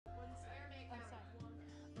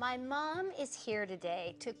My mom is here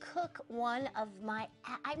today to cook one of my,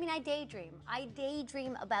 I daydream. I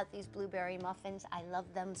daydream about these blueberry muffins. I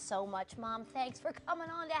love them so much. Mom, thanks for coming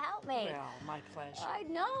on to help me. Well, my pleasure. I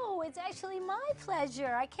know, it's actually my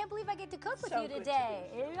pleasure. I can't believe I get to cook with you today.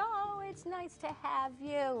 Oh, it's nice to have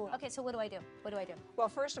you. Okay, so what do I do? What do I do? Well,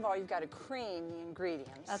 first of all, you've got to cream the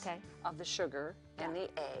ingredients of the sugar and the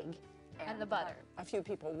egg. And the butter. A few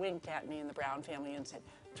people winked at me in the Brown family and said,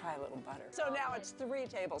 try a little butter. So now it's 3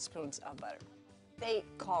 tablespoons of butter. They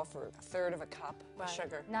call for 1/3 cup of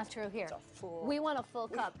sugar. Not true here. It's a full. We want a full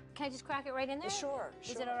cup. Can I just crack it right in there? Sure,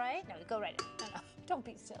 Is it all right? No, go right in. No, don't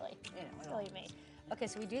be silly. You know, silly me. Okay,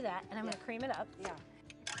 so we do that, and I'm going to cream it up. Yeah.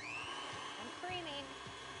 I'm creaming.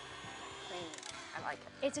 Creamy. I like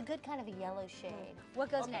it. It's a good kind of a yellow shade.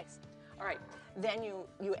 What goes next? All right, then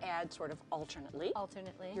you add sort of alternately.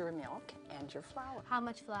 Alternately. Your milk and your flour. How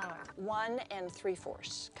much flour? 1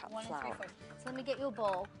 3/4 cup 1 flour. 3/4. So let me get you a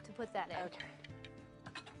bowl to put that in. Okay.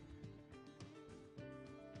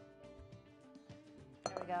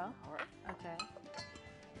 There we go. All right. Okay.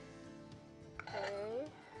 Okay.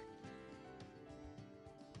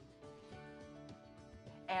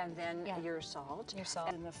 And then your salt. Your salt.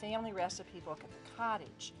 And the family recipe book at the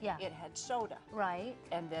cottage, it had soda. Right.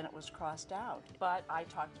 And then it was crossed out. But I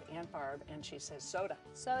talked to Aunt Barb, and she says soda.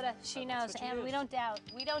 Soda, she knows, and we don't doubt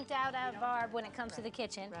Aunt Barb when it comes to the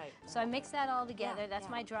kitchen. Right. So I mix that all together. That's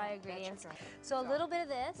my dry ingredients. So a little bit of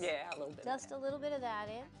this. Yeah, a little bit. Just a little bit of that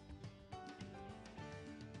in.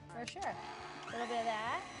 For sure. A little bit of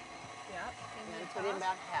that. Yep. And then put in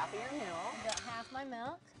about half of your milk. About half my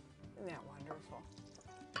milk. Isn't that wonderful?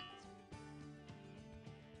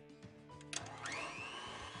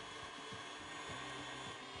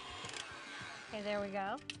 Okay, there we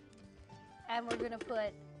go. And we're gonna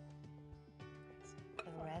put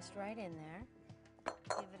the rest right in there.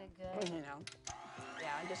 Give it a good... You know,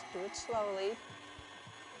 yeah, just do it slowly.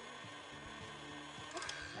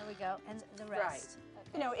 There we go, and the rest. Right.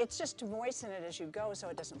 Okay. You know, it's just to moisten it as you go so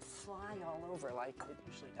it doesn't fly all over like it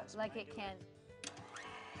usually does. Like it can.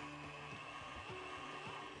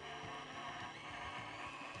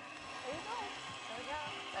 There you go. There we go.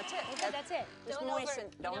 That's it. Okay, that's it. Just Don't moisten.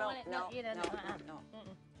 No.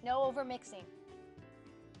 No over mixing.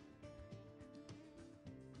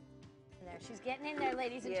 There, she's getting in there,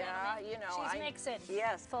 ladies and gentlemen. Yeah, you know, she's mixing.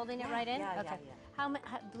 Yes. Folding it right in. Yeah, okay. yeah. How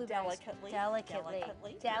blueberries?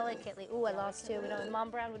 Delicately. Ooh, I lost 2. We know Mom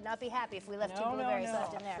Brown would not be happy if we left 2 blueberries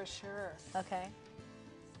left in there. For sure. Okay.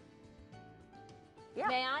 Yeah.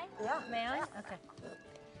 May I? Yeah. May I? Yeah. Okay.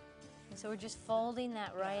 And so we're just folding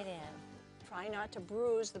that right in. Try not to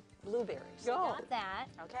bruise the blueberries. Got that.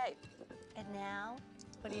 Okay. And now,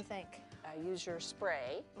 what do you think? Use your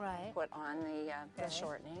spray. Right. Put on the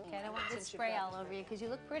shortening. Okay, I don't want this spray all over you because you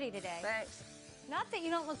look pretty today. Thanks. Not that you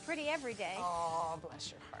don't look pretty every day. Oh,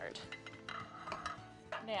 bless your heart.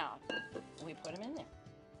 Now, we put them in there.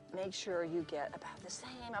 Make sure you get about the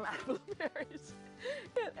same amount of blueberries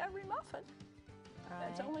in every muffin.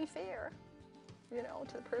 That's only fair, you know,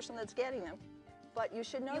 to the person that's getting them. But you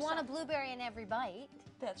should know you want a blueberry in every bite.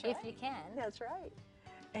 That's right. If you can. That's right.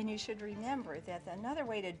 And you should remember that another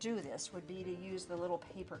way to do this would be to use the little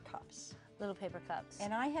paper cups. Little paper cups.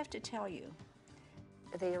 And I have to tell you,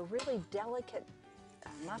 they are really delicate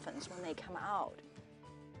muffins when they come out.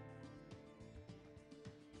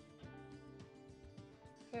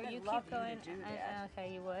 Here, you love keep going. You to do that.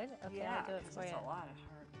 Okay, you would? Okay, yeah, I'll do it for you. It's a lot of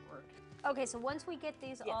hard work. Okay, so once we get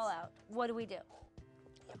these all out, what do we do?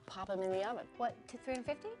 You pop them in the oven. What, to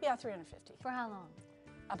 350? Yeah, 350. For how long?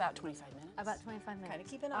 About 25 minutes. About 25 minutes. Kind of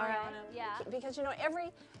keep an eye on them. Yeah. Because, you know,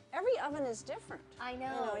 every oven is different. I know.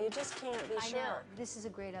 You know, you just can't be sure. I know. This is a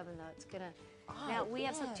great oven, though. It's gonna... Oh, now, we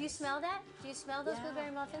have some... Do you smell that? Do you smell those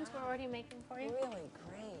blueberry muffins we're already making for you? Really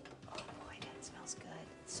great. Oh, boy, that smells good.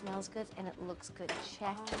 It smells good, and it looks good.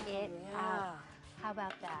 Check it out. How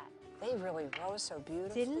about that? They really rose so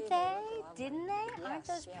beautifully. Didn't they? Didn't they? Yes, Aren't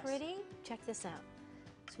those pretty? Check this out.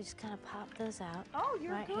 So we just kind of pop those out. Oh,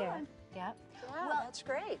 you're right good. Here. Yep. Yeah, well, that's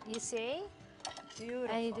great. You see?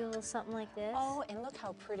 Beautiful. And you do a little something like this. Oh, and look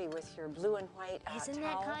how pretty with your blue and white Isn't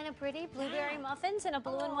towel. that kind of pretty? Blueberry muffins and a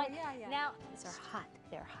blue and white. Yeah, yeah. Now, these are hot.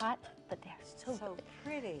 They're hot, but they're so good.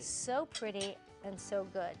 Pretty. So pretty and so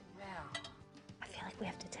good. Wow. I feel like we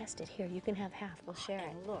have to test it. Here, you can have half. We'll share it.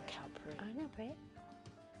 And look how pretty. Aren't they pretty?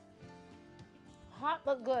 Hot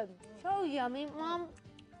but good. So yummy. Mom,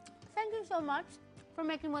 thank you so much for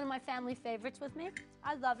making one of my family favorites with me.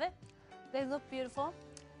 I love it. They look beautiful.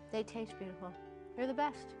 They taste beautiful. You're the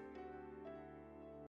best.